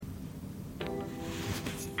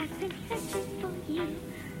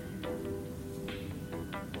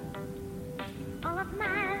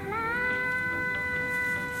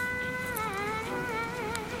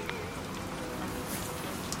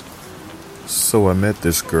So I met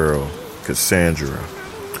this girl, Cassandra,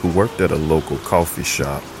 who worked at a local coffee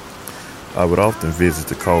shop. I would often visit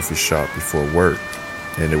the coffee shop before work,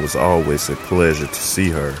 and it was always a pleasure to see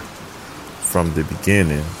her. From the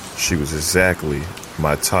beginning, she was exactly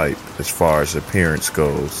my type as far as appearance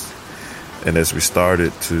goes, and as we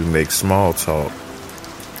started to make small talk,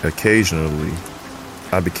 occasionally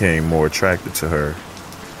I became more attracted to her.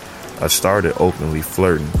 I started openly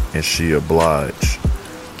flirting, and she obliged.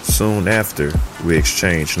 Soon after, we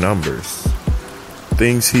exchanged numbers.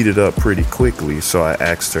 Things heated up pretty quickly, so I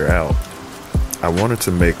asked her out. I wanted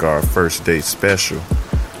to make our first date special,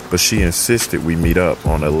 but she insisted we meet up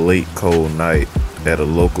on a late cold night at a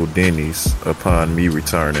local Denny's upon me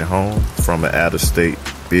returning home from an out-of-state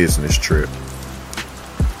business trip.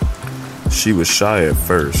 She was shy at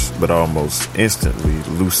first, but almost instantly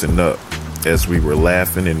loosened up as we were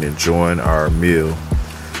laughing and enjoying our meal.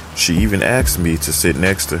 She even asked me to sit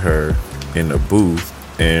next to her in the booth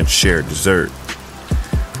and share dessert.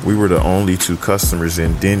 We were the only two customers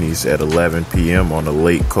in Denny's at 11 p.m. on a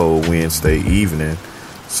late cold Wednesday evening,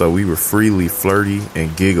 so we were freely flirty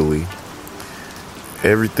and giggly.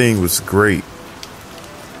 Everything was great,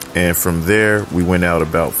 and from there we went out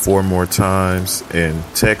about 4 more times and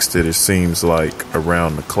texted, it seems like,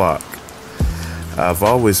 around the clock. I've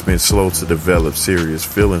always been slow to develop serious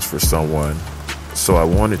feelings for someone, so I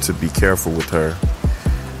wanted to be careful with her.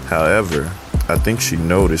 However, I think she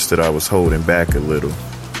noticed that I was holding back a little.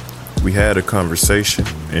 We had a conversation,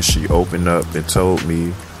 and she opened up and told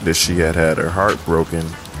me that she had her heart broken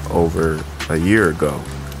over a year ago,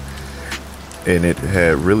 and it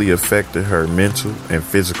had really affected her mental and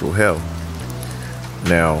physical health.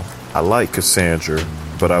 Now, I like Cassandra,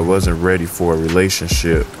 but I wasn't ready for a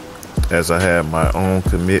relationship as I had my own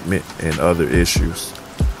commitment and other issues.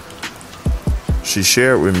 She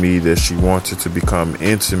shared with me that she wanted to become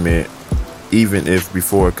intimate even if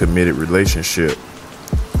before a committed relationship.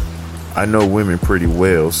 I know women pretty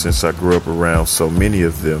well since I grew up around so many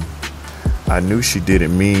of them. I knew she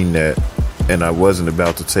didn't mean that, and I wasn't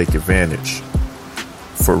about to take advantage.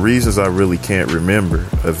 For reasons I really can't remember,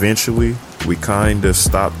 eventually we kinda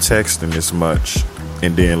stopped texting as much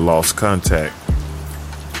and then lost contact.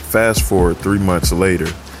 Fast forward 3 months later,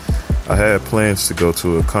 I had plans to go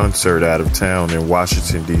to a concert out of town in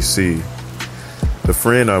Washington, D.C. The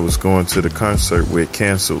friend I was going to the concert with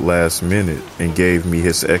canceled last minute and gave me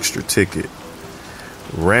his extra ticket.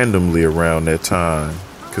 Randomly around that time,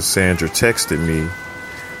 Cassandra texted me,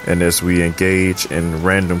 and as we engaged in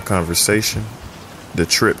random conversation, the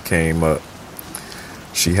trip came up.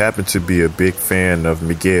 She happened to be a big fan of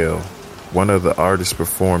Miguel, one of the artists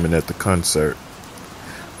performing at the concert.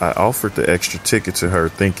 I offered the extra ticket to her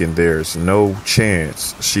thinking there's no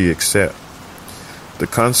chance she'd accept. The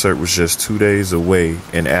concert was just 2 days away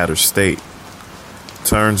and out of state.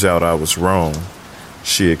 Turns out I was wrong.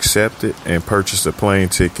 She accepted and purchased a plane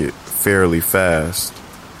ticket fairly fast.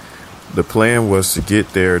 The plan was to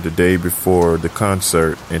get there the day before the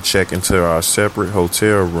concert and check into our separate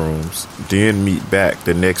hotel rooms, then meet back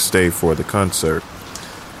the next day for the concert.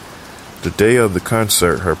 The day of the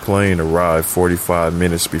concert, her plane arrived 45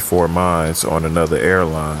 minutes before mine on another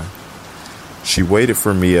airline. She waited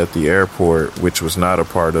for me at the airport, which was not a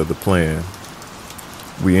part of the plan.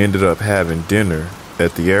 We ended up having dinner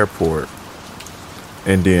at the airport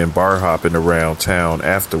and then bar hopping around town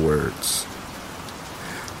afterwards.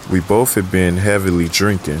 We both had been heavily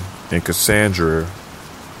drinking, and Cassandra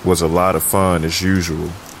was a lot of fun as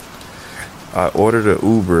usual. I ordered an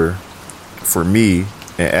Uber for me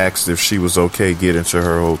and asked if she was okay getting to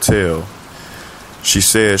her hotel. She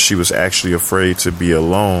said she was actually afraid to be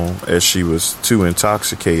alone as she was too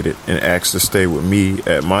intoxicated and asked to stay with me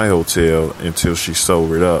at my hotel until she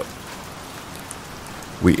sobered up.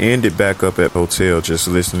 We ended back up at the hotel just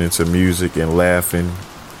listening to music and laughing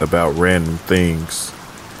about random things.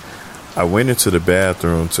 I went into the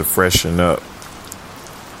bathroom to freshen up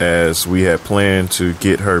as we had planned to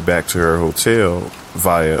get her back to her hotel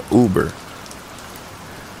via Uber.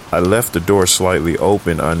 I left the door slightly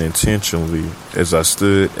open unintentionally as I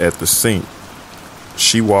stood at the sink.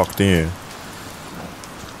 She walked in.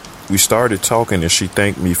 We started talking and she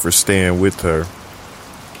thanked me for staying with her.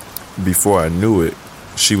 Before I knew it,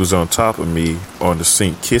 she was on top of me on the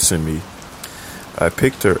sink kissing me. I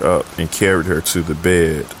picked her up and carried her to the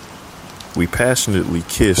bed. We passionately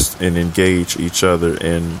kissed and engaged each other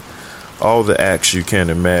in all the acts you can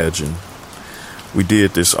imagine. We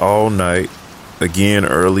did this all night, again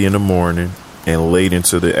early in the morning, and late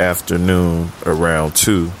into the afternoon around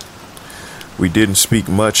 2. We didn't speak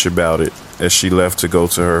much about it as she left to go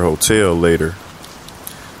to her hotel later.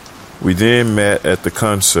 We then met at the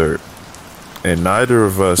concert. and neither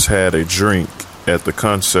of us had a drink at the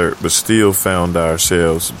concert, but still found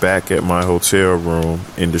ourselves back at my hotel room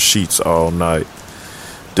in the sheets all night.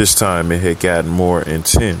 This time it had gotten more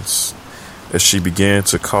intense as she began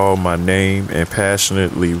to call my name and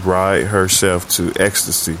passionately ride herself to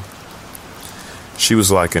ecstasy. She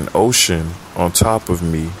was like an ocean on top of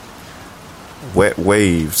me, wet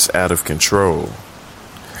waves out of control.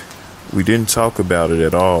 We didn't talk about it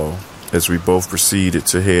at all as we both proceeded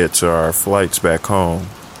to head to our flights back home.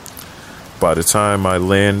 By the time I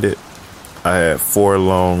landed, I had 4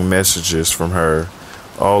 long messages from her,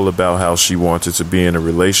 all about how she wanted to be in a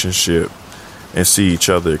relationship and see each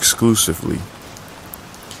other exclusively.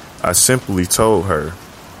 I simply told her.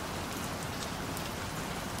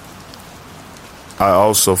 I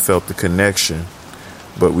also felt the connection,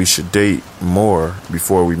 but we should date more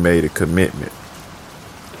before we made a commitment.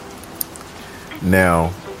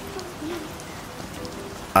 Now,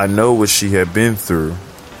 I know what she had been through,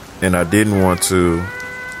 and I didn't want to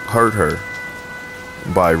hurt her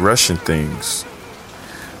by rushing things.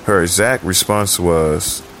 Her exact response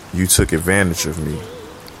was, "You took advantage of me."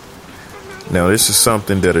 Now, this is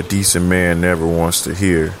something that a decent man never wants to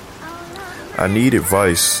hear. I need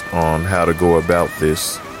advice on how to go about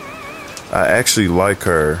this. I actually like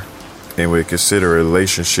her and would consider a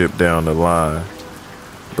relationship down the line,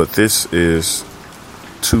 but this is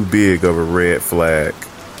too big of a red flag.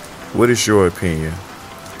 What is your opinion?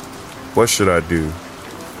 What should I do?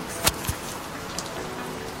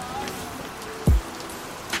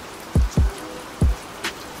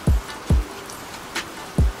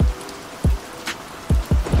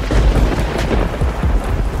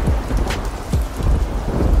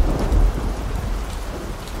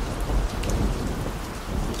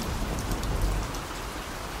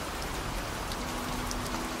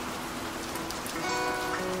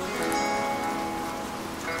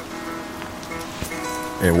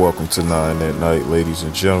 And welcome to 9 at Night, ladies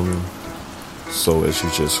and gentlemen. So as you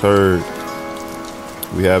just heard,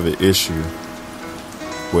 we have an issue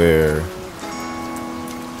where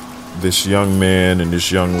this young man and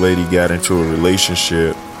this young lady got into a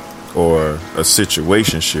relationship, or a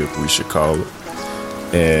situationship, we should call it.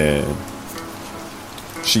 And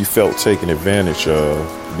she felt taken advantage of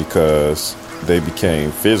because they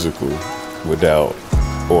became physical without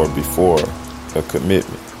or before a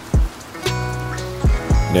commitment.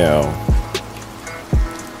 Now,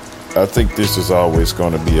 I think this is always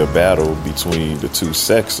going to be a battle between the two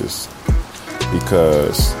sexes,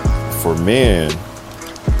 because for men,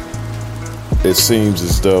 it seems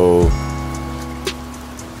as though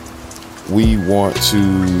we want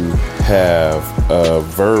to have a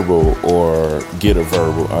verbal or get a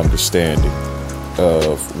verbal understanding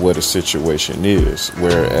of what a situation is,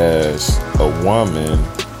 whereas a woman,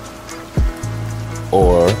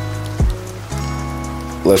 or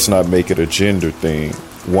let's not make it a gender thing,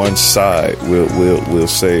 one side, we'll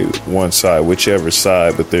say one side, whichever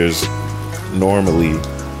side, but there's normally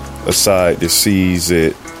a side that sees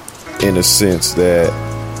it in a sense that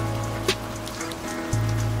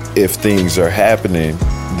if things are happening,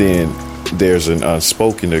 then there's an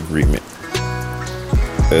unspoken agreement.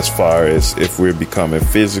 As far as if we're becoming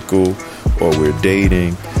physical or we're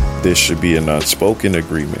dating, there should be an unspoken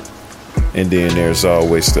agreement. And then there's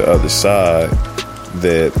always the other side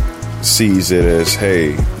that sees it as,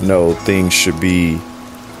 hey, no, things should be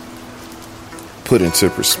put into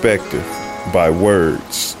perspective by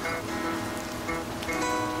words.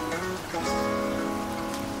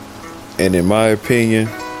 And in my opinion,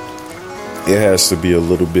 it has to be a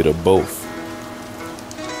little bit of both.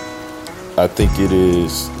 I think it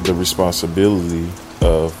is the responsibility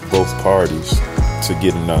of both parties to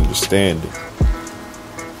get an understanding.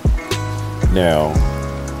 Now,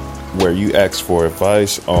 where you ask for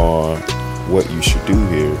advice on what you should do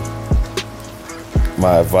here,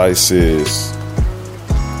 my advice is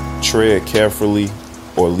tread carefully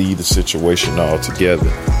or leave the situation altogether.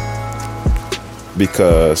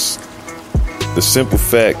 Because the simple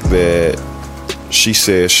fact that she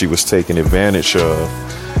said she was taken advantage of,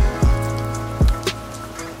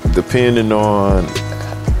 depending on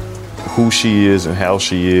who she is and how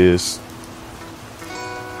she is,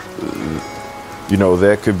 you know,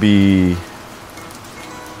 that could be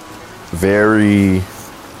very,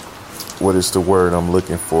 what is the word I'm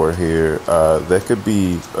looking for here? That could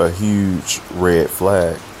be a huge red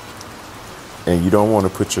flag. And you don't want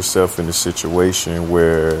to put yourself in a situation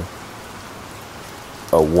where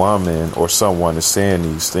a woman or someone is saying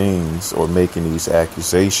these things or making these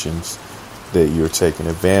accusations that you're taking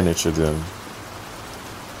advantage of them.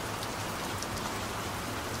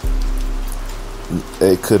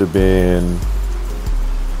 It could have been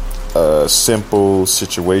a simple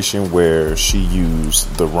situation where she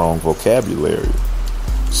used the wrong vocabulary.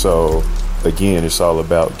 So again, it's all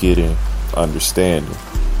about getting understanding.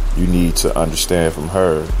 You need to understand from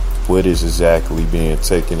her what is exactly being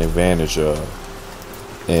taken advantage of,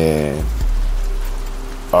 and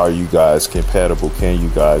are you guys compatible? Can you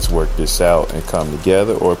guys work this out and come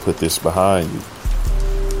together, or put this behind you?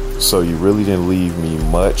 So you really didn't leave me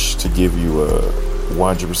much to give you a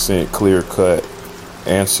 100% clear-cut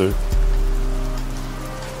answer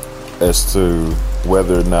as to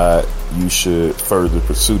whether or not you should further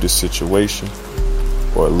pursue this situation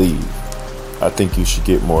or leave. I think you should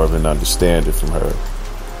get more of an understanding from her.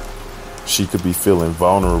 She could be feeling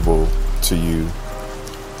vulnerable to you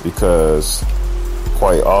because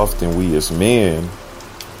quite often we as men,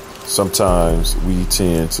 sometimes we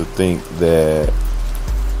tend to think that,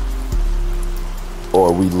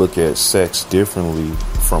 or we look at sex differently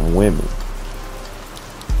from women.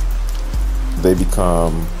 They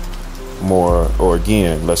become more, or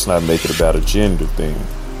again, let's not make it about a gender thing.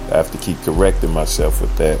 I have to keep correcting myself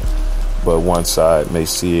with that. But one side may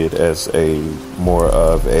see it as a more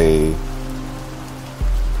of a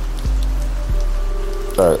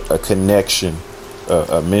connection,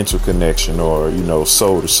 a mental connection, or, you know,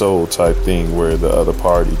 soul to soul type thing, where the other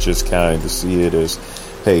party just kind of see it as,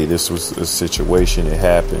 hey, this was a situation, it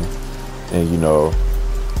happened, and, you know,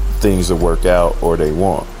 things will work out or they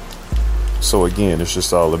won't. So again, it's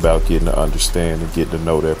just all about getting to understand and getting to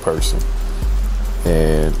know that person.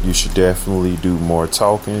 And you should definitely do more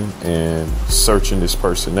talking and searching this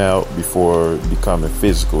person out before becoming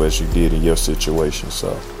physical as you did in your situation.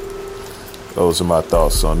 So those are my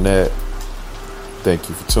thoughts on that. Thank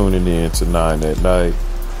you for tuning in to 9 at Night,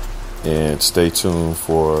 and stay tuned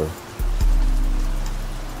for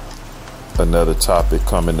another topic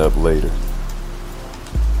coming up later.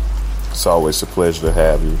 It's always a pleasure to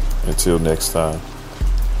have you. Until next time.